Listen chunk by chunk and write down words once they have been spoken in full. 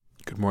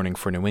morning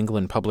for New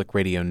England Public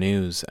Radio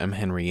News. I'm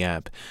Henry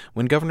Yap.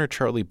 When Governor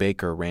Charlie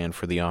Baker ran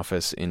for the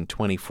office in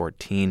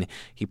 2014,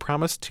 he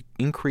promised to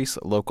increase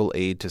local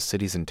aid to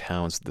cities and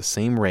towns at the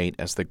same rate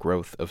as the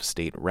growth of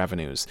state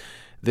revenues.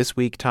 This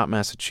week, top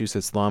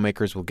Massachusetts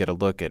lawmakers will get a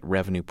look at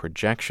revenue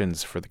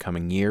projections for the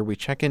coming year. We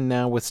check in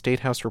now with State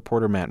House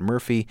reporter Matt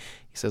Murphy.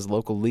 He says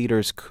local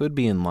leaders could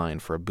be in line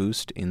for a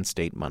boost in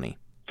state money.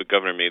 The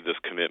governor made this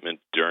commitment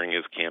during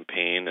his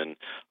campaign, and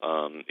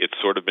it's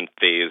sort of been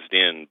phased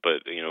in.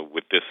 But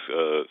with this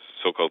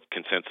so-called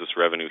consensus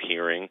revenue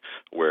hearing,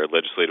 where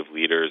legislative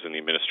leaders and the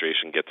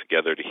administration get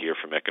together to hear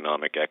from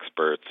economic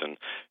experts and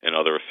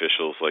other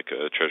officials like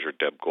Treasurer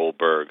Deb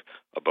Goldberg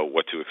about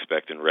what to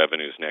expect in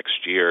revenues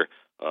next year,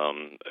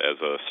 as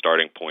a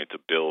starting point to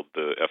build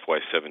the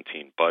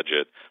FY17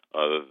 budget,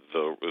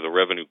 the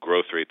revenue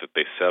growth rate that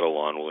they settle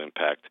on will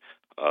impact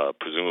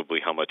presumably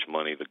how much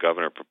money the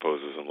governor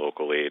proposes in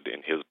local aid in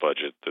his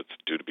budget that's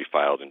due to be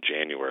filed in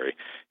January.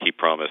 He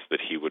promised that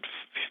he would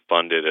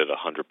fund it at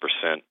 100%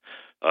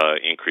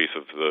 increase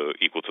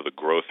equal to the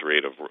growth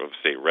rate of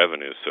state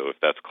revenues. So if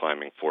that's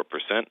climbing 4%,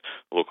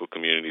 local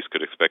communities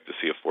could expect to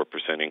see a 4%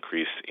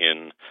 increase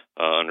in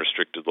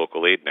unrestricted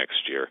local aid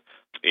next year,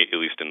 at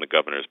least in the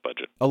governor's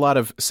budget. A lot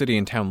of city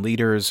and town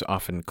leaders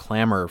often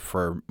clamor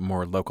for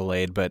more local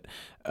aid, but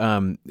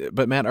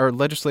Matt, are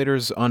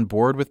legislators on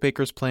board with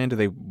Baker's plan? Do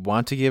they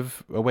want to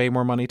give away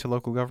more money to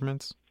local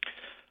governments?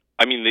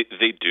 I mean,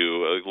 they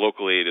do.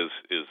 Local aid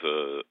is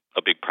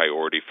a big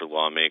priority for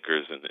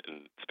lawmakers, and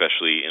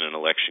especially in an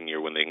election year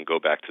when they can go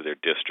back to their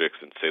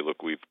districts and say,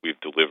 look, we've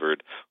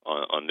delivered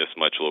on this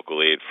much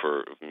local aid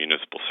for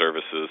municipal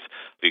services.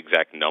 The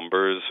exact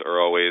numbers are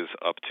always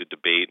up to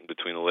debate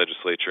between the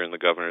legislature and the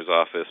governor's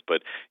office,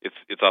 but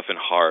it's often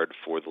hard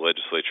for the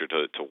legislature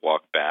to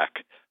walk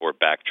back or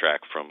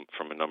backtrack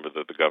from a number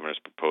that the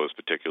governor's proposed,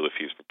 particularly if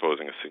he's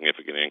proposing a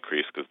significant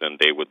increase, because then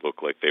they would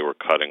look like they were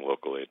cutting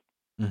local aid.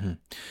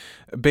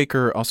 Mm-hmm.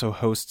 Baker also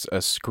hosts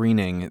a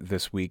screening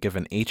this week of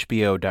an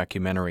HBO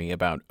documentary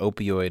about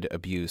opioid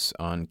abuse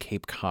on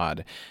Cape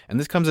Cod. And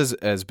this comes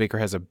as Baker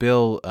has a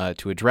bill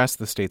to address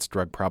the state's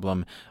drug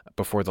problem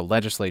before the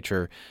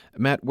legislature.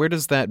 Matt, where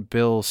does that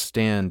bill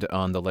stand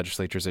on the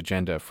legislature's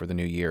agenda for the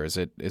new year? Is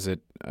it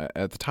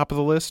at the top of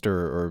the list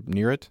or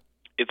near it?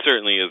 It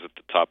certainly is at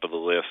the top of the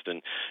list,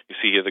 and you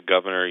see here the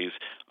governor, he's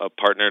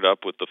partnered up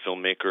with the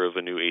filmmaker of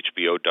a new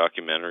HBO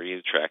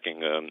documentary tracking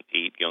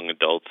 8 young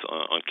adults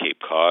on Cape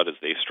Cod as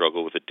they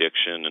struggle with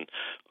addiction, and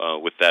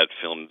with that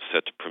film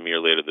set to premiere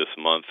later this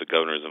month, the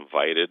governor has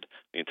invited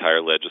the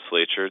entire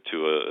legislature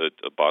to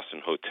a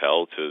Boston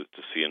hotel to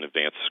see an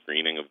advanced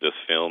screening of this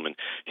film, and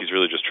he's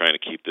really just trying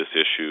to keep this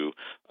issue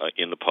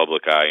in the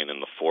public eye and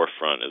in the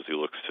forefront as he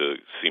looks to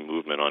see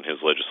movement on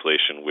his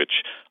legislation,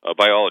 which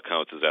by all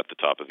accounts is at the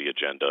top of the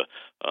agenda.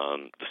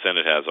 The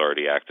Senate has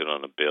already acted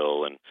on a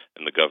bill, and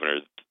the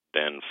governor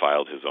then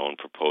filed his own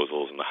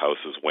proposals, and the House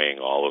is weighing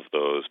all of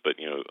those. But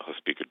House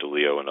Speaker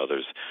DeLeo and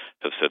others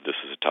have said this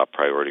is a top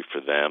priority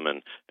for them,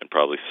 and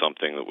probably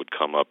something that would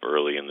come up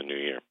early in the new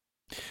year.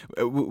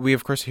 We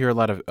of course hear a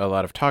lot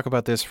of talk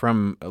about this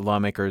from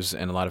lawmakers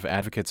and a lot of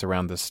advocates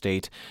around the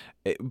state.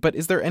 But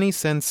is there any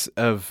sense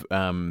of,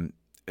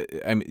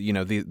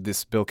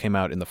 this bill came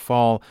out in the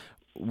fall.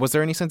 Was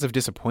there any sense of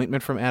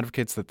disappointment from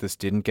advocates that this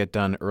didn't get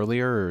done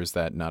earlier, or is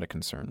that not a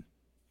concern?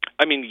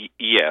 I mean,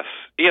 yes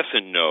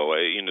and no.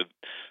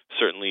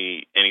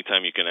 Certainly,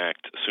 anytime you can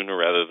act sooner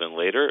rather than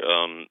later,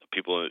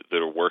 people that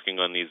are working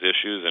on these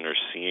issues and are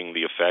seeing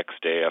the effects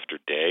day after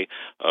day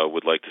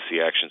would like to see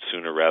action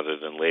sooner rather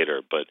than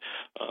later. But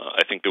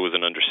I think there was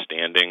an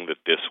understanding that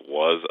this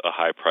was a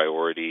high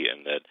priority,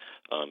 and that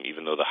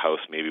even though the House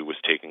maybe was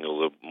taking a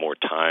little more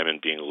time and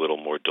being a little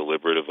more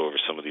deliberative over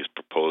some of these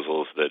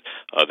proposals, that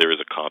there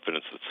is a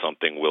confidence that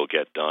something will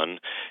get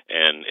done.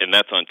 And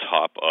that's on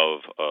top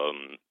of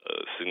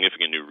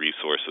significant new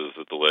resources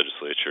that the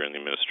legislature and the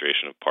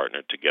administration have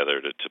partnered together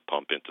to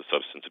pump into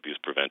substance abuse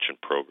prevention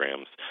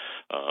programs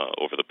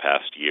over the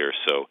past year.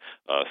 So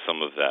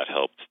some of that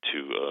helped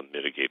to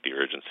mitigate the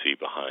urgency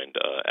behind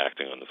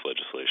acting on this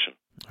legislation.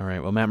 All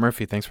right. Well, Matt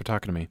Murphy, thanks for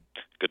talking to me.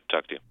 Good to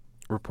talk to you.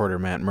 Reporter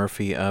Matt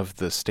Murphy of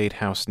the State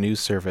House News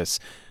Service.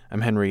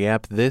 I'm Henry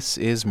Yap. This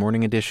is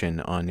Morning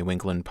Edition on New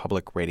England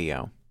Public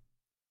Radio.